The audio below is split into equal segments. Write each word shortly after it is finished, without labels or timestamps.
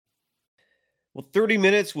Well, 30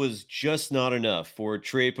 minutes was just not enough for a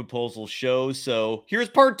trade proposal show. So here's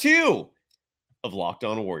part two of Locked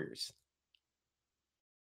On Warriors.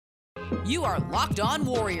 You are Locked On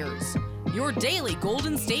Warriors, your daily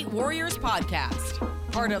Golden State Warriors podcast.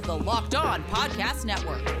 Part of the Locked On Podcast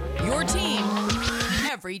Network, your team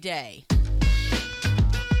every day.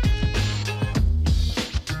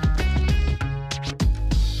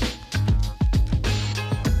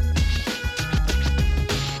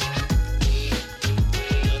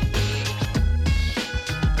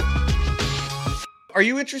 Are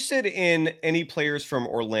you interested in any players from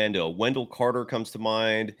Orlando? Wendell Carter comes to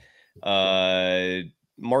mind.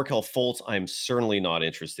 Markelle Fultz, I'm certainly not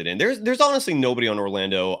interested in. There's honestly nobody on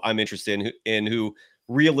Orlando I'm interested in who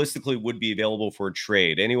realistically would be available for a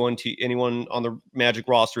trade. Anyone on the Magic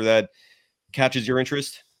roster that catches your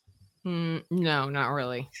interest? No, not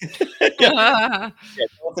really. Yeah,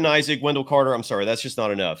 Jonathan Isaac, Wendell Carter. I'm sorry, that's just not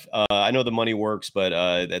enough. I know the money works, but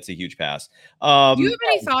that's a huge pass. Do you have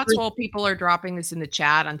any thoughts while people are dropping this in the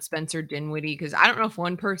chat on Spencer Dinwiddie? Because I don't know if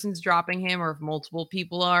one person's dropping him or if multiple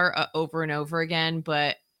people are over and over again.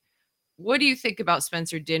 But what do you think about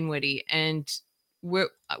Spencer Dinwiddie? And what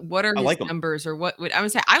are his numbers? Or what would I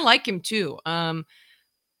would say? I like him too.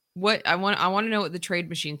 What I want to know what the trade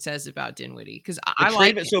machine says about Dinwiddie, because I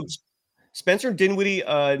like him. So Spencer Dinwiddie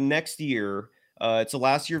next year. It's the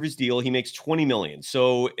last year of his deal. He makes $20 million.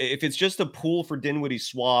 So if it's just a pool for Dinwiddie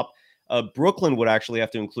swap, Brooklyn would actually have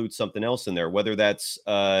to include something else in there, whether that's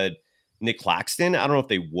Nick Claxton. I don't know if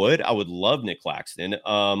they would. I would love Nick Claxton.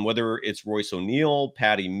 Whether it's Royce O'Neal,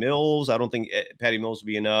 Patty Mills. I don't think Patty Mills would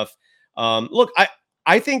be enough. Look,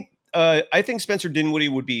 I think Spencer Dinwiddie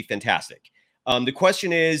would be fantastic. The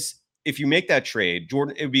question is, if you make that trade,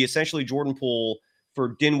 it would be essentially Jordan Poole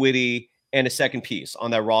for Dinwiddie and a second piece on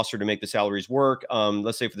that roster to make the salaries work.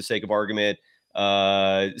 Let's say for the sake of argument,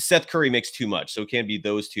 Seth Curry makes too much. So it can't be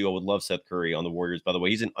those two. I would love Seth Curry on the Warriors, by the way.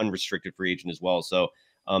 He's an unrestricted free agent as well. So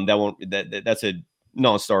that's a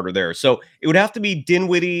non-starter there. So it would have to be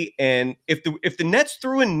Dinwiddie. And if the Nets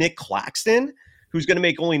threw in Nick Claxton, who's going to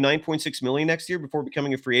make only $9.6 million next year before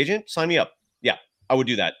becoming a free agent, sign me up. Yeah, I would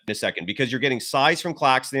do that in a second, because you're getting size from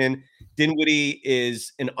Claxton. Dinwiddie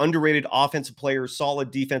is an underrated offensive player,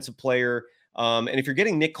 solid defensive player. And if you're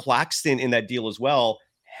getting Nick Claxton in that deal as well,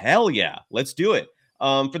 hell yeah, let's do it.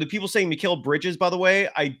 For the people saying Mikal Bridges, by the way,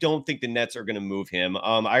 I don't think the Nets are going to move him.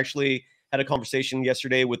 I actually had a conversation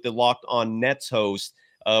yesterday with the Locked On Nets host.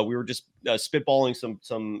 We were just spitballing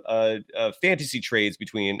some fantasy trades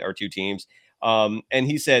between our two teams. And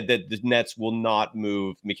he said that the Nets will not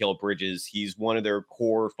move Mikal Bridges. He's one of their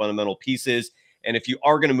core fundamental pieces. And if you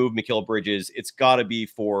are going to move Mikal Bridges, it's got to be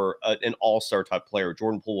for an all-star type player.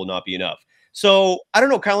 Jordan Poole will not be enough. So I don't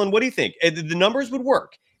know, Kylan, what do you think? The numbers would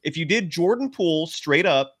work if you did Jordan Poole straight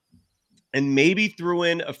up and maybe threw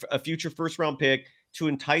in a future first-round pick to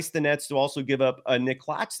entice the Nets to also give up Nick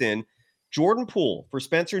Claxton. Jordan Poole for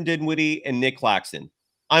Spencer Dinwiddie and Nick Claxton.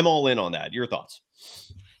 I'm all in on that. Your thoughts?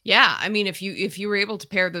 Yeah, I mean, if you were able to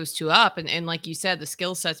pair those two up, and like you said, the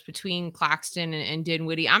skill sets between Claxton and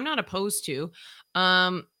Dinwiddie, I'm not opposed to.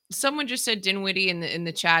 Someone just said Dinwiddie in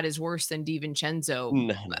the chat is worse than DiVincenzo.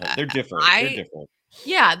 No, they're different. They're different.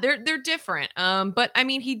 Yeah, they're different. But I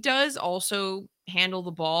mean, he does also handle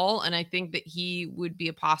the ball, and I think that he would be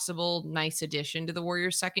a possible nice addition to the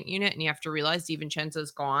Warriors second unit. And you have to realize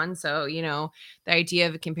DiVincenzo's gone, so the idea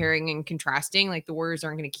of comparing and contrasting, like, the Warriors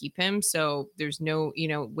aren't going to keep him, so there's no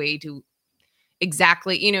way to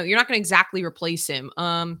exactly you're not going to exactly replace him.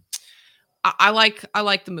 I like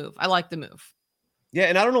the move. I like the move. Yeah,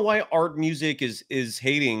 and I don't know why Art Music is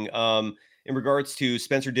hating in regards to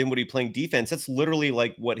Spencer Dinwiddie playing defense. That's literally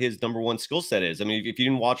like what his number one skill set is. I mean, if you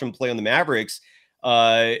didn't watch him play on the Mavericks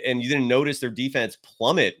and you didn't notice their defense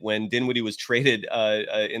plummet when Dinwiddie was traded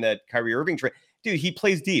in that Kyrie Irving trade, dude, he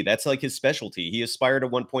plays D. That's like his specialty. He aspired at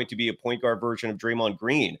one point to be a point guard version of Draymond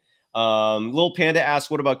Green. Lil Panda asked,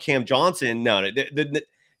 what about Cam Johnson? No,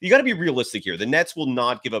 you got to be realistic here. The Nets will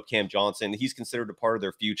not give up Cam Johnson. He's considered a part of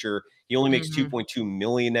their future. He only makes $2.2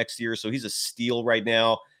 million next year, so he's a steal right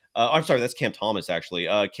now. I'm sorry, that's Cam Thomas, actually.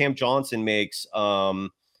 Cam Johnson makes,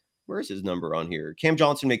 where's his number on here? Cam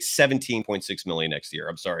Johnson makes $17.6 million next year.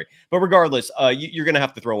 I'm sorry. But regardless, you're going to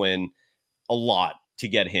have to throw in a lot to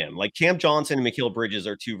get him. Like, Cam Johnson and Mikal Bridges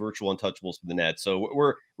are two virtual untouchables for the Nets. So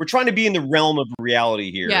we're trying to be in the realm of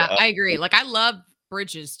reality here. Yeah, I agree. Like, I love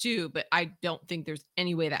Bridges too, but I don't think there's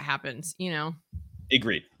any way that happens,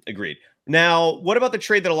 Agreed. Now, what about the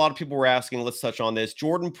trade that a lot of people were asking? Let's touch on this.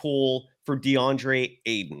 Jordan Poole for DeAndre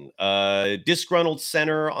Ayton, disgruntled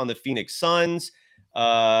center on the Phoenix Suns.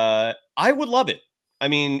 I would love it. I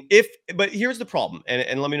mean, but here's the problem,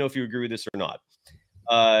 and let me know if you agree with this or not.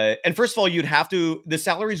 And first of all, the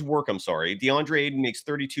salaries work. I'm sorry. DeAndre Ayton makes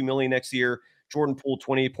 32 million next year. Jordan Poole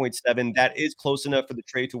 28.7. That is close enough for the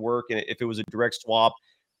trade to work. And if it was a direct swap,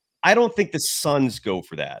 I don't think the Suns go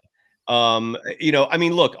for that. I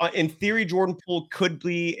mean, look, in theory, Jordan Poole could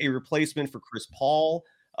be a replacement for Chris Paul.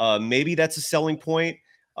 Maybe that's a selling point.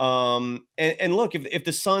 And look, if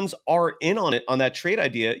the Suns are in on it, on that trade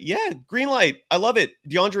idea, yeah, green light. I love it.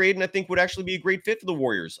 DeAndre Ayton, I think, would actually be a great fit for the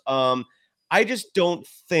Warriors. I just don't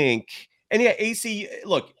think, and yeah, AC,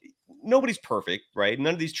 look, nobody's perfect, right?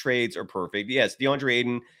 None of these trades are perfect. Yes, DeAndre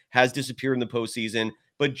Ayton has disappeared in the postseason.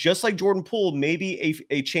 But just like Jordan Poole, maybe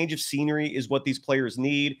a change of scenery is what these players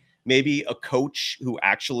need. Maybe a coach who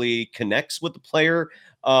actually connects with the player.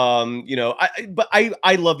 I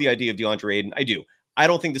love the idea of DeAndre Ayton. I do. I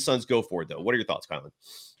don't think the Suns go for it though. What are your thoughts, Kylan?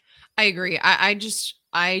 I agree.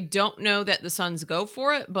 I don't know that the Suns go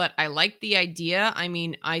for it, but I like the idea. I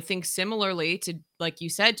mean, I think similarly to, like you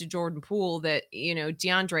said, to Jordan Poole, that,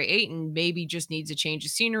 DeAndre Ayton maybe just needs a change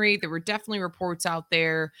of scenery. There were definitely reports out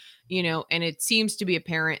there, and it seems to be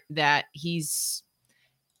apparent that he's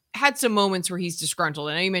had some moments where he's disgruntled.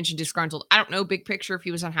 I know you mentioned disgruntled. I don't know big picture if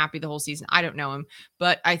he was unhappy the whole season. I don't know him,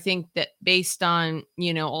 but I think that based on,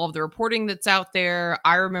 all of the reporting that's out there,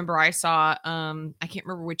 I remember I saw I can't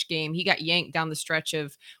remember which game. He got yanked down the stretch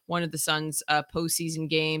of one of the Suns postseason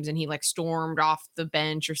games, and he like stormed off the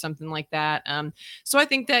bench or something like that. So I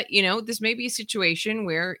think that, this may be a situation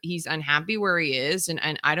where he's unhappy where he is,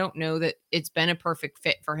 and I don't know that it's been a perfect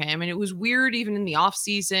fit for him. And it was weird even in the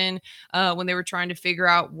offseason when they were trying to figure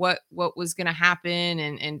out what was going to happen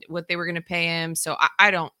and what they were going to pay him. So I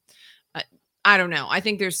don't know. I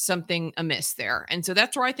think there's something amiss there. And so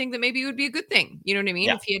that's where I think that maybe it would be a good thing. You know what I mean?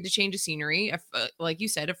 Yeah. If he had to change a scenery, like you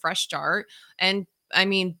said, a fresh start. And I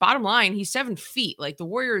mean, bottom line, he's 7 feet. Like the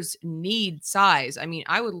Warriors need size. I mean,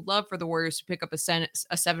 I would love for the Warriors to pick up a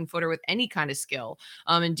 7-footer with any kind of skill.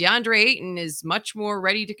 And DeAndre Ayton is much more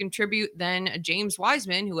ready to contribute than James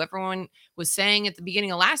Wiseman, who everyone was saying at the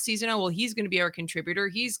beginning of last season, oh, well, he's going to be our contributor.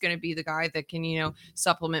 He's going to be the guy that can,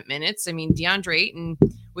 supplement minutes. I mean, DeAndre Ayton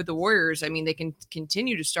with the Warriors, I mean, they can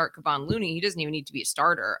continue to start Kevon Looney. He doesn't even need to be a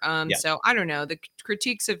starter. So I don't know. The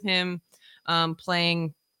critiques of him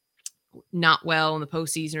playing not well in the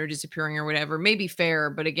postseason or disappearing or whatever may be fair.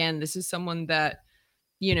 But again, this is someone that,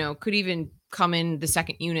 could even come in the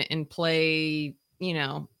second unit and play,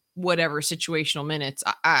 whatever situational minutes.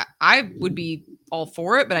 I would be all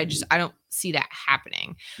for it, but I don't see that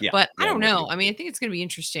happening. Yeah. But I don't know. I mean, I think it's going to be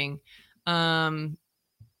interesting.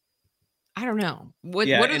 I don't know. What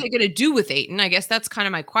are they going to do with Ayton? I guess that's kind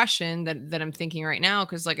of my question that I'm thinking right now.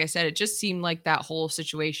 Cause like I said, it just seemed like that whole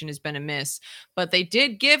situation has been a miss, but they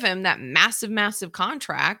did give him that massive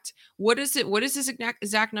contract. What is it? What is his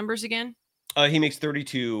exact numbers again? He makes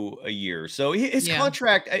 32 a year. So his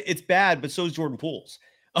contract, it's bad, but so is Jordan Poole's.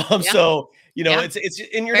 So, it's,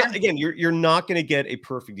 and you're not going to get a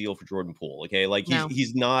perfect deal for Jordan Poole. Okay. Like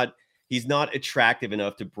he's not attractive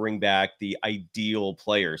enough to bring back the ideal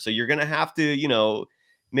player. So you're going to have to,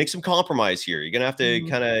 make some compromise here. You're going to have to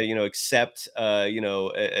kind of, accept,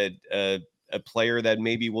 a player that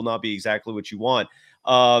maybe will not be exactly what you want.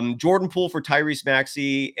 Jordan Poole for Tyrese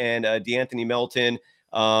Maxey and DeAnthony Melton.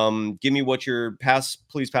 Give me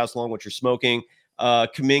please pass along what you're smoking.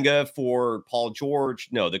 Kuminga for Paul George.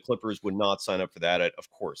 No, the Clippers would not sign up for that.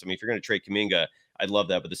 Of course. I mean, if you're going to trade Kuminga, I'd love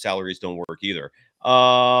that, but the salaries don't work either.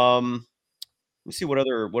 Let me see what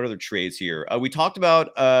other trades here. We talked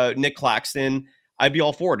about Nick Claxton. I'd be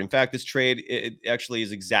all for it. In fact, this trade it actually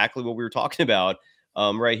is exactly what we were talking about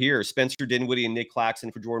right here. Spencer Dinwiddie and Nick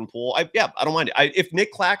Claxton for Jordan Poole. I don't mind it. If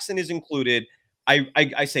Nick Claxton is included,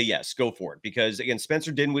 I say yes, go for it. Because again,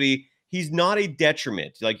 Spencer Dinwiddie, he's not a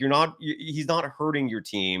detriment. Like he's not hurting your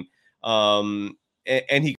team. And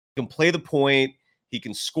he can play the point. He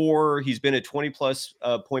can score. He's been a 20-plus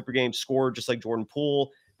point per game scorer, just like Jordan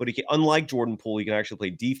Poole. But unlike Jordan Poole, he can actually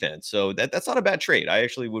play defense. So that's not a bad trade. I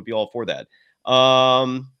actually would be all for that.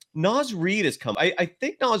 Naz Reid has come. I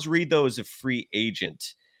think Naz Reid, though, is a free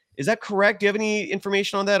agent. Is that correct? Do you have any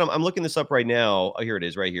information on that? I'm looking this up right now. Oh, here it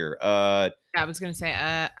is right here. I was going to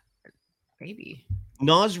say, maybe.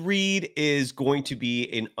 Naz Reid is going to be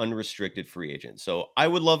an unrestricted free agent. So I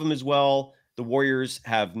would love him as well. The Warriors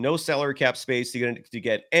have no salary cap space to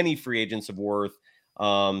get any free agents of worth.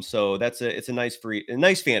 So it's a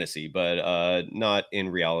nice fantasy, but not in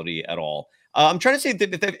reality at all. I'm trying to say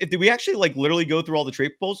did we actually like literally go through all the trade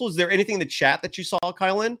proposals? Is there anything in the chat that you saw,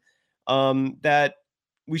 Kylan, that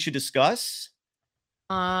we should discuss?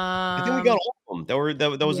 I think we got all of them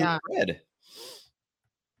that was in the thread.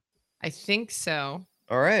 I think so.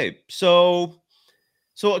 All right. So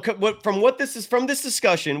what this is from this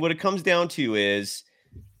discussion, what it comes down to is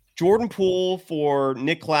Jordan Poole for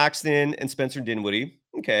Nick Claxton and Spencer Dinwiddie.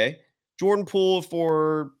 Okay. Jordan Poole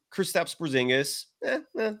for Kristaps Porzingis.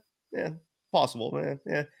 Possible.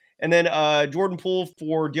 And then Jordan Poole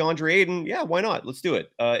for DeAndre Ayton. Yeah, why not? Let's do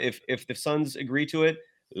it. If the Suns agree to it,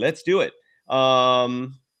 let's do it.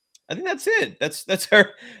 I think that's it.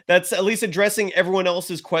 That's at least addressing everyone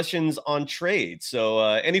else's questions on trade. So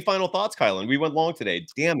any final thoughts, Kylan? We went long today.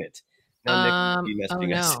 Damn it. Now Nick will be Oh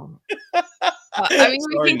messaging us. no. I mean,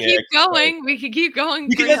 we Sorry, can Nick. keep going. Sorry. We can keep going.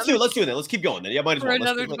 Let's do it. Let's do it. Let's keep going then. Yeah, might as For well.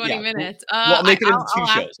 another 20 Yeah. minutes. Well, I'll make it into two I'll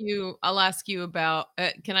shows. I'll ask you about,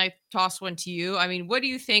 can I toss one to you? I mean, what do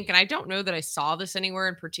you think? And I don't know that I saw this anywhere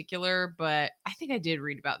in particular, but I think I did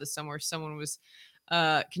read about this somewhere. Someone was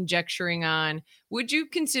conjecturing on, would you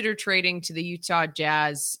consider trading to the Utah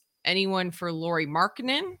Jazz anyone for Lauri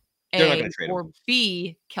Markkanen? They're not A, gonna trade him. or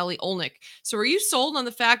B, Kelly Olynyk? So are you sold on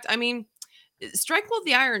the fact, I mean, strike while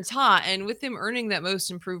the iron's hot, and with him earning that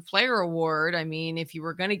most improved player award, I mean, if you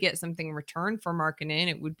were going to get something in return for Markkanen,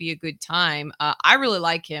 it would be a good time. I really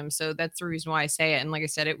like him, so that's the reason why I say it. And like I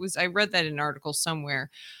said, I read that in an article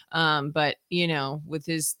somewhere. But you know, with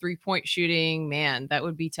his 3-point shooting, man, that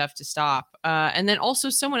would be tough to stop. And then also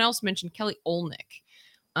someone else mentioned Kelly Olynyk.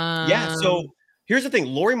 Yeah. So here's the thing: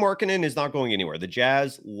 Lauri Markkanen is not going anywhere. The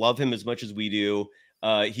Jazz love him as much as we do.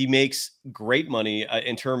 He makes great money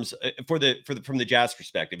in terms from the Jazz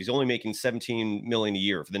perspective. He's only making $17 million a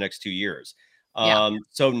year for the next 2 years.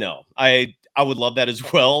 So no, I would love that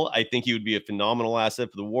as well. I think he would be a phenomenal asset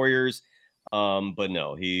for the Warriors. But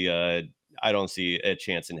no, I don't see a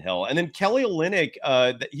chance in hell. And then Kelly Olynyk,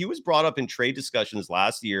 he was brought up in trade discussions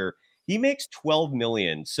last year. He makes $12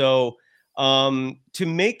 million. So to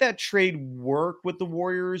make that trade work with the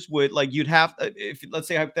Warriors you'd have, if let's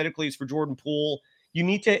say hypothetically it's for Jordan Poole, you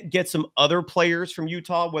need to get some other players from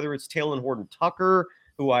Utah, whether it's Talen Horton-Tucker,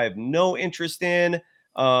 who I have no interest in.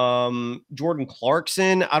 Jordan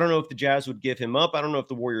Clarkson. I don't know if the Jazz would give him up. I don't know if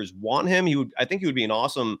the Warriors want him. I think he would be an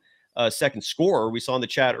awesome second scorer. We saw in the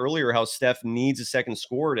chat earlier how Steph needs a second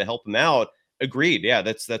scorer to help him out. Agreed. Yeah,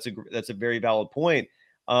 that's a very valid point.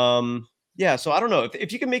 Yeah, so I don't know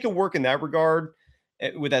if you can make it work in that regard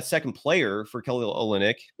with that second player for Kelly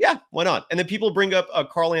Olynyk. Yeah, why not? And then people bring up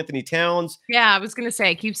Karl Anthony Towns. Yeah, I was gonna say,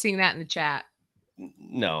 I keep seeing that in the chat.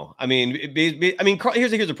 No, I mean, here's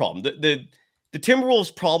the problem. The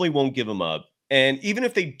Timberwolves probably won't give him up, and even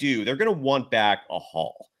if they do, they're going to want back a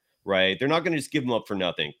haul, right? They're not going to just give him up for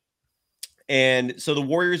nothing. And so the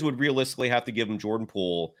Warriors would realistically have to give him Jordan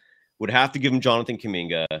Poole, would have to give him Jonathan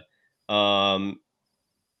Kuminga.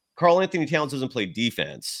 Karl Anthony Towns doesn't play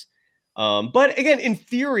defense. But again, in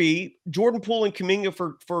theory, Jordan Poole and Kuminga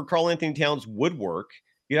for Karl Anthony Towns would work.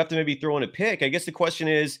 You'd have to maybe throw in a pick. I guess the question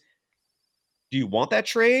is, do you want that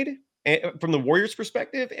trade from the Warriors'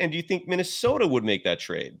 perspective? And do you think Minnesota would make that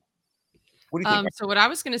trade? What do you think? So what I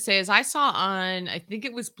was going to say is I saw on, I think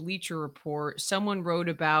it was Bleacher Report, someone wrote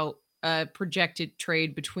about a projected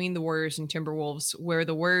trade between the Warriors and Timberwolves where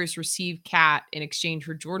the Warriors receive Cat in exchange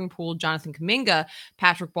for Jordan Poole, Jonathan Kuminga,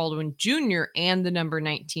 Patrick Baldwin Jr., and the number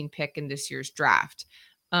 19 pick in this year's draft.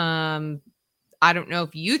 I don't know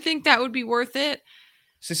if you think that would be worth it.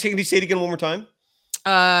 So can you say it again one more time?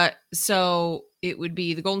 So it would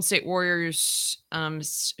be the Golden State Warriors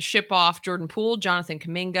ship off Jordan Poole, Jonathan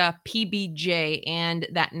Kuminga, PBJ, and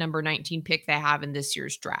that number 19 pick they have in this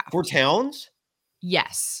year's draft. For Towns?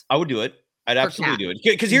 Yes. I would do it. I'd absolutely do it.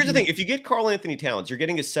 Because here's the thing. If you get Karl Anthony Towns, you're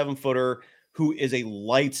getting a 7-footer who is a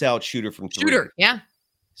lights out shooter from three. Yeah.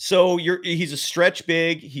 So he's a stretch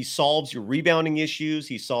big. He solves your rebounding issues.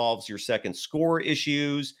 He solves your second score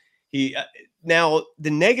issues. Now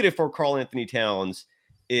the negative for Karl Anthony Towns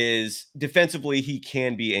is defensively, he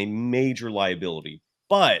can be a major liability,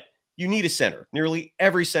 but you need a center. Nearly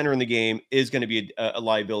every center in the game is going to be a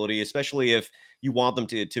liability, especially if you want them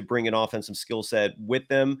to bring an offensive skill set with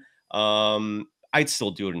them. I'd still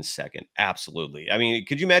do it in a second. Absolutely. I mean,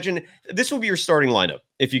 could you imagine this would be your starting lineup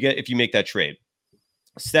if you make that trade?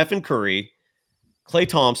 Stephen Curry, Klay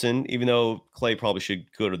Thompson, even though Klay probably should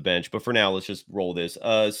go to the bench, but for now, let's just roll this.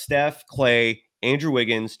 Steph, Klay, Andrew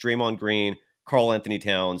Wiggins, Draymond Green, Karl Anthony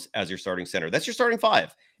Towns as your starting center. That's your starting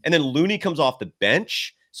five. And then Looney comes off the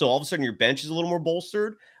bench. So all of a sudden your bench is a little more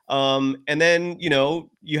bolstered. And then,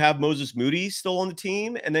 you have Moses Moody still on the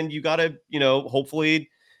team. And then you got to, hopefully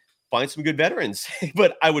find some good veterans.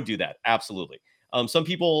 But I would do that. Absolutely. Some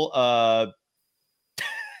people,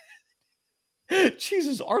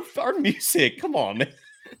 Jesus, our music. Come on, man.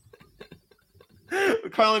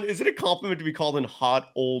 Kylan, is it a compliment to be called a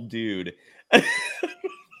hot old dude?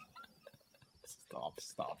 Stop.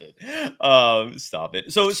 Stop it. Stop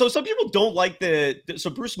it. So some people don't like so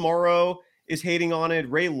Bruce Morrow is hating on it.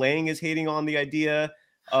 Ray Lang is hating on the idea.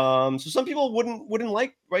 So some people wouldn't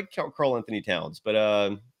like Karl Anthony Towns,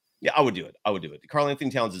 but yeah, I would do it. I would do it. Karl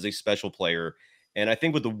Anthony Towns is a special player. And I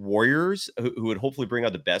think with the Warriors, who would hopefully bring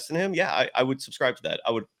out the best in him, yeah, I would subscribe to that.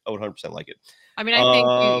 I would 100% like it. I mean, I think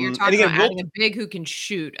you're And talking again, about adding a big who can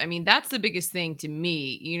shoot. I mean, that's the biggest thing to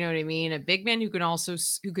me. You know what I mean? A big man who can also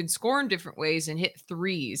who can score in different ways and hit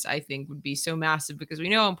threes. I think would be so massive because we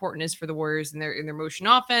know how important it is for the Warriors in their motion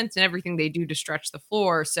offense and everything they do to stretch the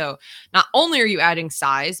floor. So not only are you adding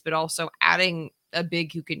size, but also adding a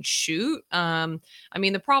big who can shoot. I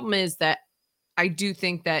mean, the problem is that I do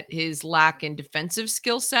think that his lack in defensive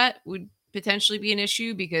skill set would potentially be an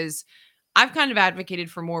issue because I've kind of advocated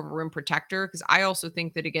for more of a rim protector because I also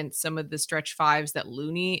think that against some of the stretch fives that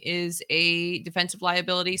Looney is a defensive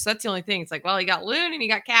liability. So that's the only thing. It's like, well, you got Looney and you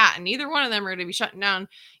got Cat, and neither one of them are going to be shutting down,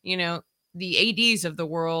 the ADs of the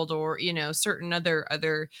world or, certain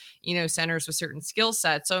other, centers with certain skill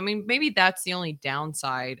sets. So, I mean, maybe that's the only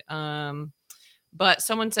downside. But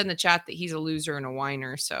someone said in the chat that he's a loser and a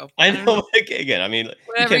whiner. So I know. Again, I mean,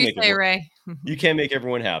 whatever you say, Ray. You can't make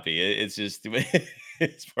everyone happy. It's just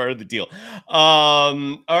it's part of the deal.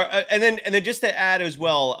 And then just to add as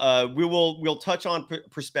well, we'll touch on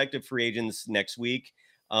prospective free agents next week.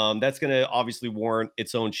 That's going to obviously warrant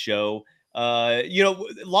its own show.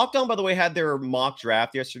 Lockdown, by the way, had their mock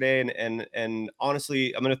draft yesterday, and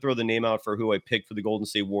honestly, I'm going to throw the name out for who I picked for the Golden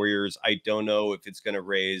State Warriors. I don't know if it's going to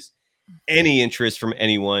raise any interest from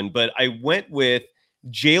anyone, but I went with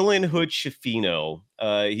Jalen Hood Schifino.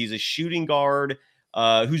 He's a shooting guard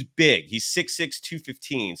who's big. He's 6'6",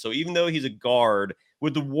 215. So even though he's a guard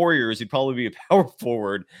with the Warriors, he'd probably be a power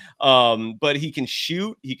forward. But he can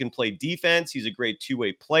shoot. He can play defense. He's a great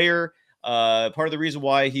two-way player. Part of the reason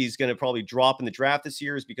why he's going to probably drop in the draft this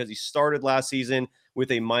year is because he started last season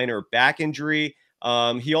with a minor back injury.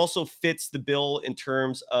 He also fits the bill in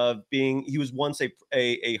terms of he was once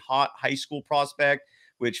a hot high school prospect,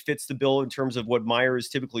 which fits the bill in terms of what Myers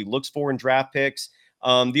typically looks for in draft picks.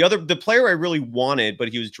 The player I really wanted, but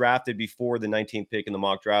he was drafted before the 19th pick in the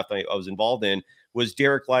mock draft I was involved in, was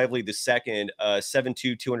Derek Lively the second,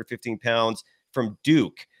 7'2", 215 pounds from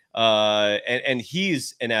Duke. And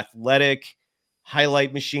he's an athletic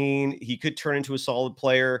highlight machine. He could turn into a solid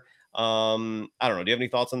player. I don't know. Do you have any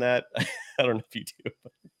thoughts on that? I don't know if you do.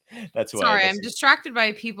 That's why. Sorry, I'm distracted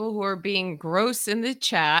by people who are being gross in the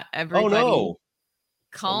chat. Everybody, oh no,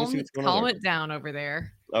 calm it down over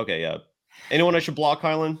there. Okay, yeah. Anyone I should block,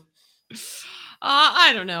 Kylan?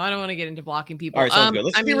 I don't know. I don't want to get into blocking people. All right, sounds good.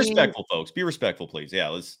 Let's be respectful, folks. Be respectful, please. Yeah,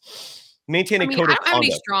 let's maintain a code of conduct. I don't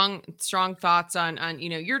have any strong thoughts on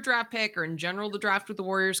your draft pick or in general the draft with the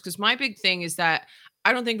Warriors, because my big thing is that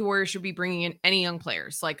I don't think the Warriors should be bringing in any young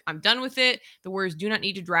players. Like, I'm done with it. The Warriors do not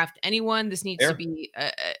need to draft anyone. This needs to be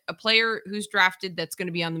a player who's drafted that's going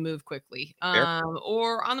to be on the move quickly,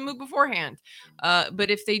 or on the move beforehand. But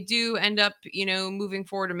if they do end up, moving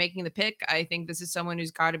forward and making the pick, I think this is someone who's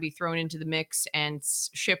got to be thrown into the mix and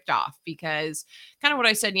shipped off, because kind of what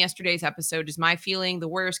I said in yesterday's episode is my feeling. The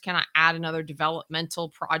Warriors cannot add another developmental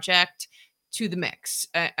project to the mix.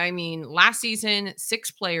 I mean, last season,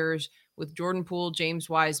 6 players with Jordan Poole, James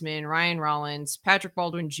Wiseman, Ryan Rollins, Patrick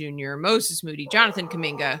Baldwin Jr., Moses Moody, Jonathan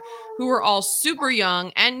Kuminga, who were all super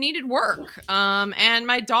young and needed work. And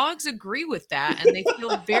my dogs agree with that, and they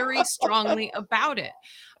feel very strongly about it.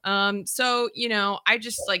 So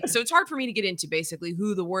it's hard for me to get into basically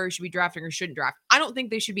who the Warriors should be drafting or shouldn't draft. I don't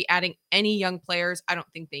think they should be adding any young players. I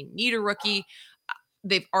don't think they need a rookie.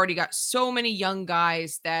 They've already got so many young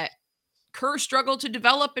guys that Kerr struggled to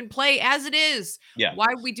develop and play as it is. Yeah. Why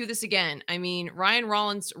would we do this again? I mean, Ryan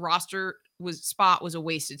Rollins' roster was a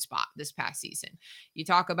wasted spot this past season. You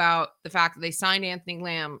talk about the fact that they signed Anthony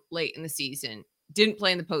Lamb late in the season, didn't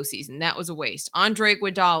play in the postseason. That was a waste. Andre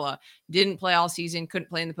Iguodala didn't play all season, couldn't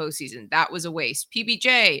play in the postseason. That was a waste.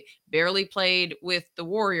 PBJ barely played with the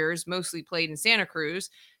Warriors, mostly played in Santa Cruz.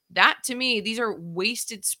 That, to me, these are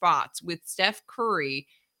wasted spots with Steph Curry,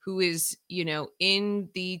 who is, in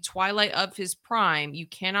the twilight of his prime. You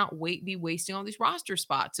cannot be wasting all these roster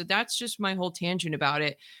spots. So that's just my whole tangent about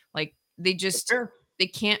it. Like, they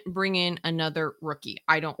can't bring in another rookie.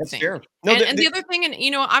 I don't think. Fair. No, and the other thing, and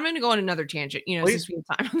I'm going to go on another tangent, since we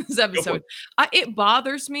have time on this episode. It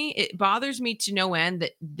bothers me. It bothers me to no end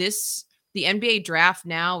that the NBA draft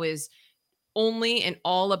now is only and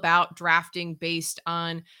all about drafting based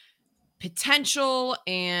on potential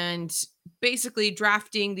and basically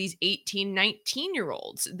drafting these 18,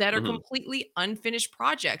 19-year-olds that are completely unfinished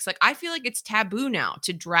projects. Like, I feel like it's taboo now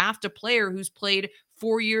to draft a player who's played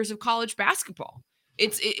 4 years of college basketball.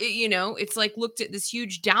 it's like looked at this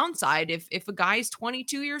huge downside if a guy is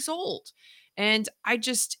 22 years old. And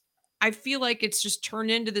I feel like it's just turned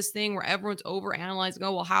into this thing where everyone's over analyzing,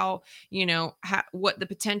 oh, well, what the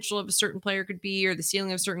potential of a certain player could be or the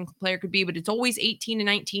ceiling of a certain player could be, but it's always 18 and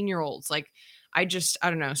 19-year-olds. Like, I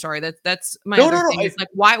don't know. Sorry. That's my No, other no, no. thing is like,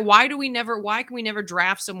 why can we never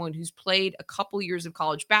draft someone who's played a couple years of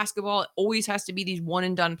college basketball? It always has to be these one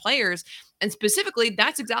and done players. And specifically,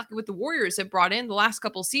 that's exactly what the Warriors have brought in the last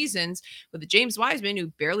couple seasons with the James Wiseman, who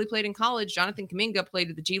barely played in college. Jonathan Kuminga played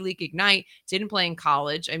at the G League Ignite, didn't play in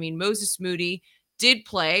college. I mean, Moses Moody did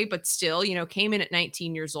play, but still, came in at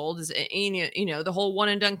 19 years old. Is the whole one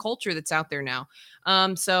and done culture that's out there now.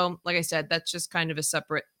 So like I said, that's just kind of a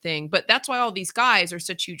separate thing. But that's why all these guys are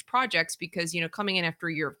such huge projects because, coming in after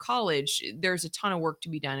a year of college, there's a ton of work to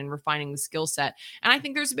be done in refining the skill set. And I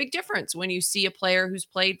think there's a big difference when you see a player who's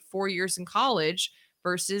played 4 years in college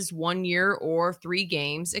versus 1 year or 3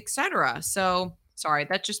 games, etc. So sorry,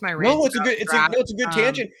 that's just my rant No, about the draft. it's a good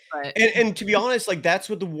tangent. But And to be honest, like that's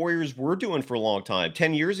what the Warriors were doing for a long time.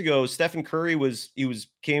 10 years ago, Stephen Curry was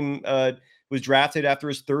drafted after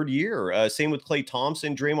his 3rd year. Same with Klay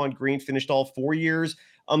Thompson. Draymond Green finished all 4 years.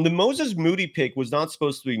 The Moses Moody pick was not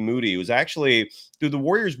supposed to be Moody. It was actually who the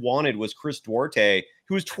Warriors wanted was Chris Duarte,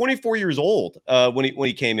 who was 24 years old when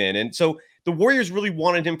he came in. And so the Warriors really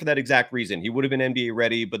wanted him for that exact reason. He would have been NBA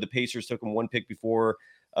ready, but the Pacers took him 1 pick before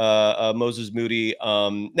Moses Moody.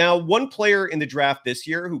 Now, one player in the draft this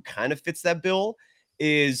year who kind of fits that bill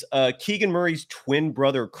is Keegan Murray's twin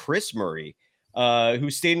brother, Chris Murray, who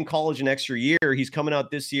stayed in college an extra year. He's coming out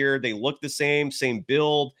this year. They look the same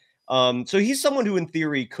build. So he's someone who, in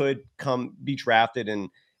theory, could be drafted and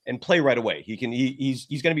play right away. He's going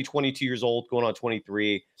to be 22 years old, going on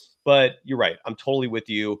 23. But you're right. I'm totally with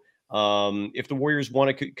you. If the Warriors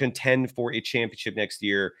want to contend for a championship next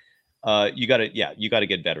year, you got to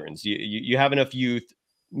get veterans. You have enough youth.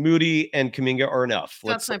 Moody and Kuminga are enough.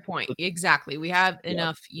 That's my point. Exactly. We have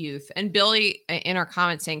enough youth. And Billy in our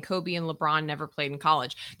comments saying Kobe and LeBron never played in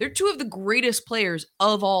college. They're 2 of the greatest players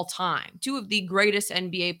of all time. 2 of the greatest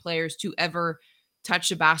NBA players to ever touch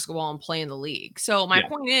the basketball and play in the league. So my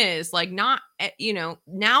point is like now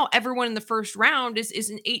everyone in the first round is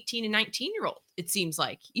an 18 and 19-year-old. It seems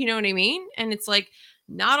like, you know what I mean? And it's like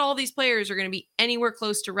not all these players are going to be anywhere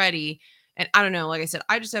close to ready. And I don't know, like I said,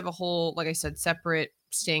 I just have a whole, like I said, separate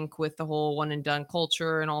stink with the whole one and done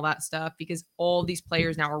culture and all that stuff because all these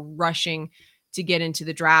players now are rushing to get into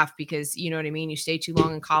the draft because you know what I mean? You stay too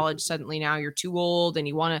long in college, suddenly now you're too old and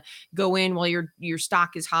you want to go in while your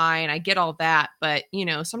stock is high. And I get all that, but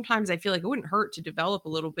sometimes I feel like it wouldn't hurt to develop a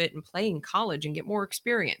little bit and play in college and get more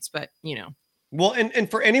experience, but Well,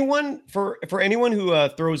 and for anyone who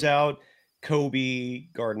throws out Kobe,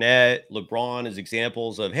 Garnett, LeBron as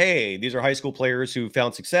examples of, hey, these are high school players who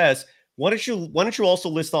found success. Why don't you also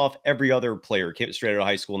list off every other player came straight out of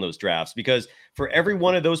high school in those drafts? Because for every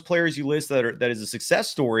one of those players you list that is a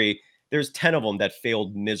success story, there's 10 of them that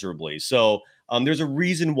failed miserably. So there's a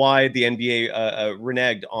reason why the NBA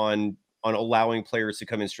reneged on allowing players to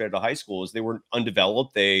come in straight out of high school is they were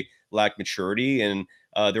undeveloped, they lacked maturity, and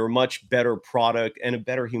they were a much better product and a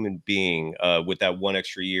better human being with that 1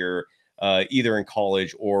 extra year. Either in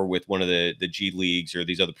college or with one of the G leagues or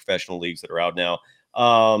these other professional leagues that are out now.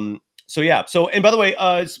 And by the way,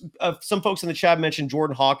 some folks in the chat mentioned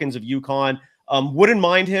Jordan Hawkins of UConn. Wouldn't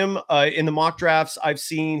mind him in the mock drafts I've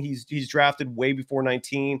seen. He's drafted way before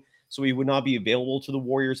 19, so he would not be available to the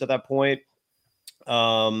Warriors at that point.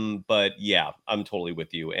 But yeah, I'm totally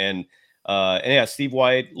with you. And Steve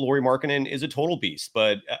White, Lauri Markkanen is a total beast,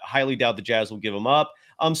 but highly doubt the Jazz will give him up.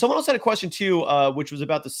 Someone else had a question too, which was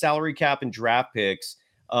about the salary cap and draft picks.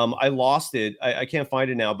 I lost it. I can't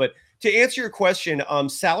find it now. But to answer your question,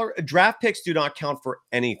 draft picks do not count for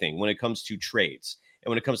anything when it comes to trades and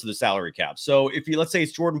when it comes to the salary cap. So let's say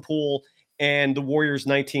it's Jordan Poole and the Warriors'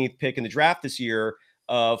 19th pick in the draft this year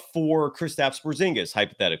for Kristaps Porzingis,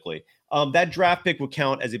 hypothetically, that draft pick would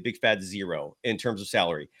count as a big fat 0 in terms of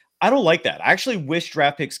salary. I don't like that. I actually wish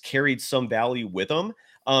draft picks carried some value with them.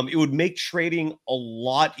 It would make trading a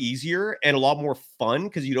lot easier and a lot more fun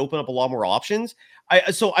because you'd open up a lot more options.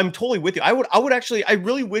 So I'm totally with you. I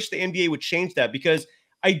really wish the NBA would change that because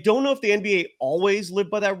I don't know if the NBA always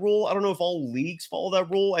lived by that rule. I don't know if all leagues follow that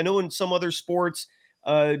rule. I know in some other sports,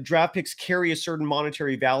 draft picks carry a certain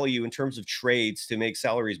monetary value in terms of trades to make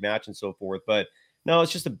salaries match and so forth. But no,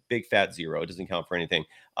 it's just a big fat 0. It doesn't count for anything.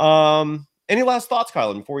 Any last thoughts,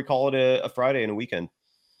 Kylan, before we call it a Friday and a weekend?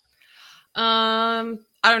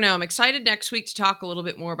 I don't know. I'm excited next week to talk a little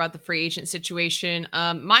bit more about the free agent situation.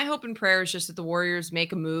 My hope and prayer is just that the Warriors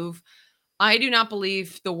make a move I do not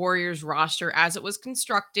believe the Warriors roster as it was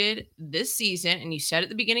constructed this season, and you said at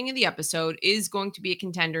the beginning of the episode, is going to be a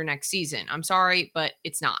contender next season. I'm sorry, but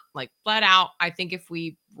it's not. Like flat out, I think if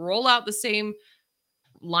we roll out the same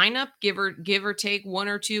lineup, give or take one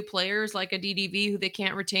or two players like a DDV who they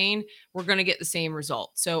can't retain, we're going to get the same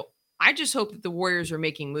result. So I just hope that the Warriors are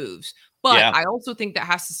making moves. But Yeah. I also think that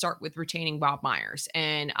has to start with retaining Bob Myers.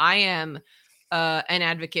 And I am an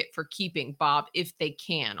advocate for keeping Bob if they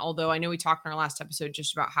can. Although I know we talked in our last episode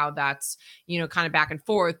just about how that's, kind of back and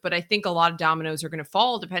forth. But I think a lot of dominoes are going to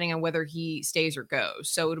fall depending on whether he stays or goes.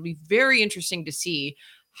 So it'll be very interesting to see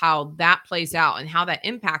how that plays out and how that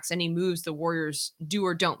impacts any moves the Warriors do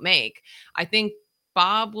or don't make. I think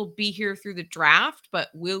Bob will be here through the draft, but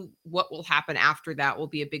what will happen after that will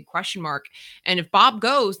be a big question mark. And if Bob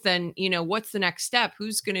goes, then what's the next step?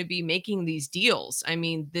 Who's going to be making these deals? I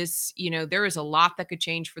mean, there is a lot that could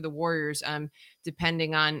change for the Warriors,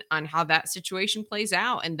 depending on how that situation plays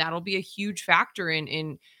out, and that'll be a huge factor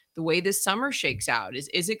in the way this summer shakes out.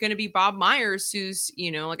 Is it going to be Bob Myers who's,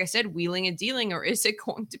 like I said, wheeling and dealing, or is it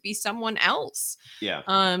going to be someone else? Yeah.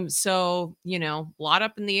 So, a lot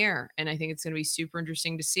up in the air. And I think it's going to be super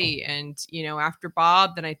interesting to see. And, after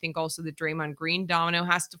Bob, then I think also the Draymond Green domino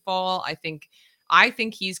has to fall. I think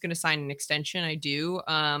he's going to sign an extension. I do.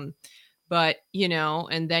 But,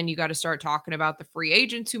 and then you got to start talking about the free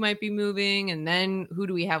agents who might be moving. And then who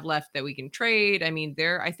do we have left that we can trade? I mean,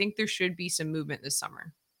 I think there should be some movement this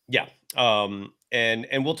summer. Yeah.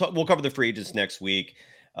 And we'll cover the free agents next week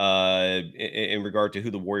in regard to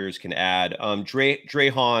who the Warriors can add.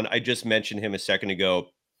 Draymond, I just mentioned him a second ago.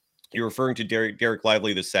 You're referring to Derek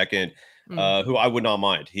Lively the second, Mm. who I would not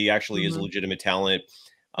mind. He actually is a Mhm. legitimate talent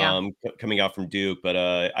Yeah. coming out from Duke. But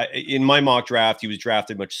in my mock draft, he was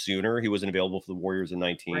drafted much sooner. He wasn't available for the Warriors in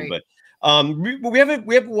 19. Right. But we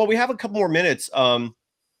have a couple more minutes.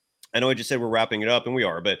 I know I just said we're wrapping it up, and we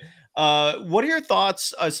are. But what are your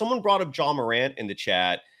thoughts? Someone brought up John Morant in the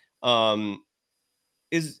chat. Um,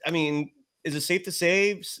 is it safe to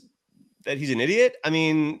say that he's an idiot? I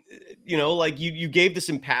mean, like you gave this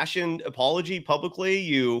impassioned apology publicly.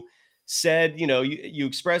 You said, you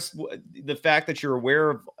expressed the fact that you're aware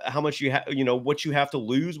of how much you have, what you have to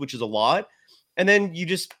lose, which is a lot, and then you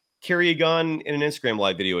just carry a gun in an Instagram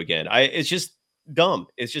live video again. It's just dumb.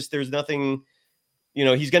 It's just there's nothing.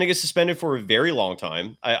 He's going to get suspended for a very long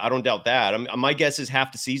time. I don't doubt that. My guess is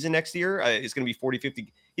half the season next year. It's going to be 40,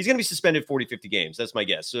 50. He's going to be suspended 40, 50 games. That's my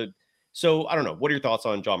guess. So I don't know. What are your thoughts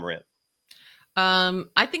on John Morant?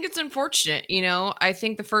 I think it's unfortunate. I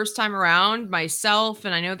think the first time around, myself,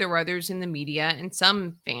 and I know there were others in the media and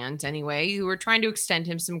some fans anyway, who were trying to extend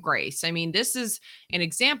him some grace. I mean, this is an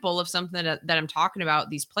example of something that I'm talking about.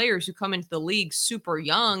 These players who come into the league super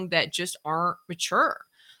young that just aren't mature.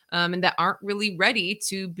 And that aren't really ready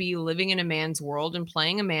to be living in a man's world and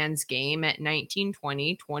playing a man's game at 19,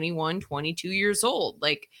 20, 21, 22 years old.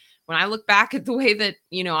 Like when I look back at the way that,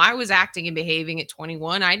 I was acting and behaving at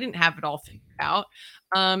 21, I didn't have it all figured out.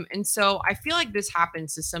 And so I feel like this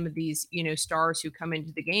happens to some of these, stars who come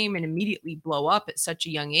into the game and immediately blow up at such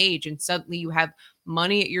a young age. And suddenly you have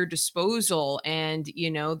money at your disposal and,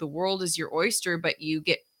 the world is your oyster, but you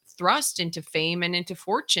get thrust into fame and into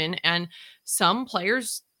fortune. And some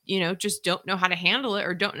players just don't know how to handle it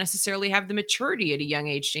or don't necessarily have the maturity at a young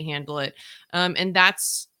age to handle it. And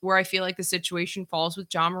that's where I feel like the situation falls with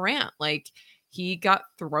John Morant. Like he got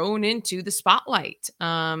thrown into the spotlight.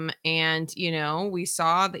 And, we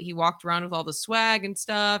saw that he walked around with all the swag and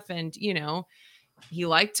stuff. And, he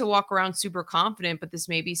liked to walk around super confident, but this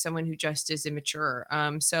may be someone who just is immature.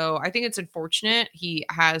 So I think it's unfortunate. He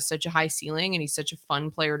has such a high ceiling and he's such a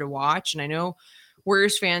fun player to watch. And I know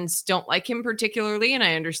Warriors fans don't like him particularly, and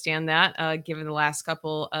I understand that given the last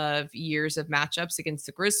couple of years of matchups against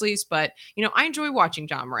the Grizzlies. But, I enjoy watching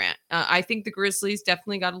John Morant. I think the Grizzlies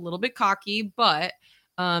definitely got a little bit cocky, but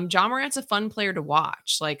John Morant's a fun player to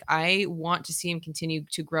watch. Like, I want to see him continue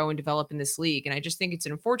to grow and develop in this league. And I just think it's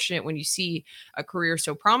unfortunate when you see a career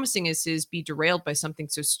so promising as his be derailed by something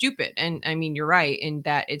so stupid. And I mean, you're right in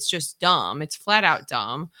that it's just dumb. It's flat out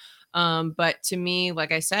dumb. But to me,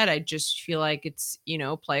 like I said, I just feel like it's,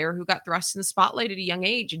 a player who got thrust in the spotlight at a young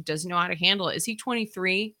age and doesn't know how to handle it. Is he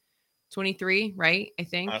 23? 23, right? I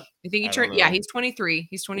think he turned, yeah, he's 23.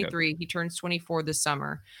 He's 23. Okay. He turns 24 this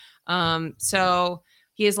summer. So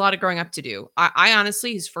he has a lot of growing up to do. I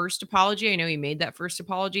honestly, his first apology, I know he made that first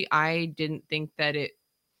apology. I didn't think that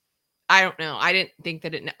I don't know. I didn't think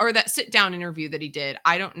that or that sit down interview that he did.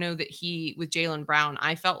 I don't know that with Jaylen Brown,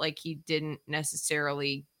 I felt like he didn't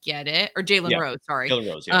necessarily get it, or Jalen Rose. Sorry.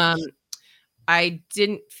 Jalen Rose. Yeah. I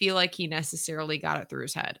didn't feel like he necessarily got it through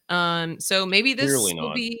his head. So maybe this Clearly will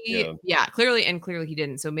not. be, Yeah. yeah, clearly he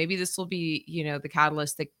didn't. So maybe this will be, the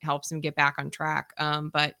catalyst that helps him get back on track.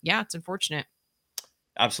 But yeah, it's unfortunate.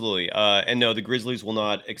 Absolutely. And no, the Grizzlies will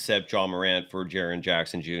not accept John Morant for Jaren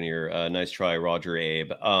Jackson Jr. Nice try, Roger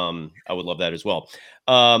Abe. I would love that as well.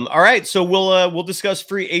 All right, so we'll discuss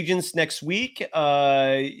free agents next week.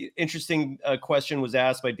 Interesting question was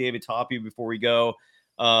asked by David Toppy before we go.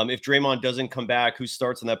 If Draymond doesn't come back, who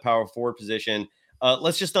starts in that power forward position?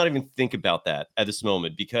 Let's just not even think about that at this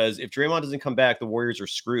moment, because if Draymond doesn't come back, the Warriors are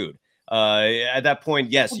screwed. At that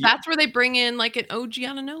point, yes, Well, that's where they bring in like an OG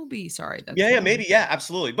Anunoby. Sorry, that's yeah, maybe, yeah,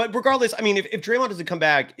 absolutely. But regardless, I mean, if Draymond doesn't come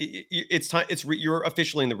back, it's time. You're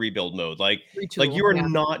officially in the rebuild mode. Like retool. you are Yeah,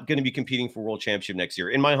 not going to be competing for world championship next year,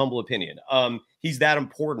 in my humble opinion. He's that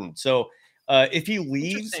important. So if he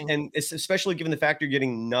leaves, interesting. and especially given the fact you're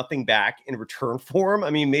getting nothing back in return for him, I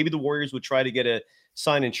mean, maybe the Warriors would try to get a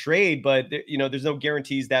sign and trade, but there's no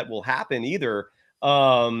guarantees that will happen either.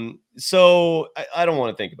 So I don't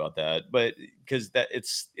want to think about that, but because that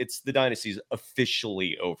it's the dynasty's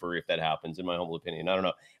officially over if that happens, in my humble opinion. I don't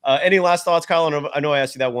know. Any last thoughts, Kyle? I know I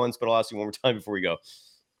asked you that once, but I'll ask you one more time before we go.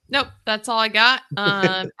 Nope, that's all I got.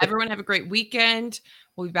 Everyone have a great weekend.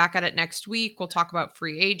 We'll be back at it next week. We'll talk about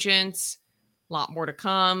free agents. A lot more to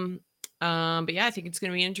come. But yeah, I think it's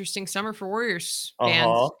going to be an interesting summer for Warriors fans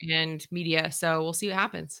Uh-huh. and media. So we'll see what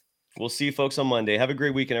happens. We'll see you folks on Monday. Have a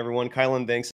great weekend, everyone. Kylan, thanks.